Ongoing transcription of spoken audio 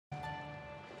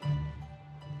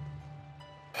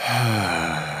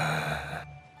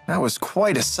That was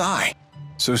quite a sigh.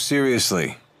 So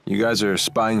seriously, you guys are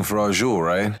spying for Azul,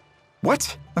 right?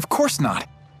 What? Of course not.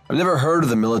 I've never heard of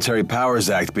the Military Powers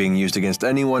Act being used against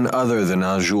anyone other than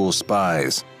Azul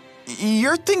spies.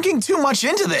 You're thinking too much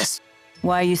into this.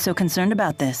 Why are you so concerned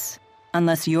about this?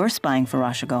 Unless you're spying for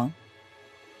Rashigal.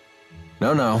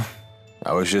 No.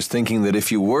 I was just thinking that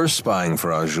if you were spying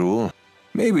for Azul,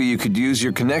 maybe you could use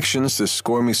your connections to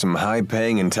score me some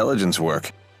high-paying intelligence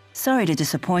work. Sorry to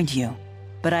disappoint you,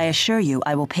 but I assure you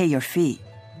I will pay your fee.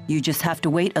 You just have to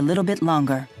wait a little bit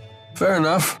longer. Fair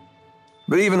enough.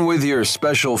 But even with your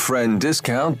special friend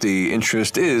discount, the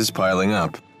interest is piling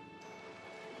up.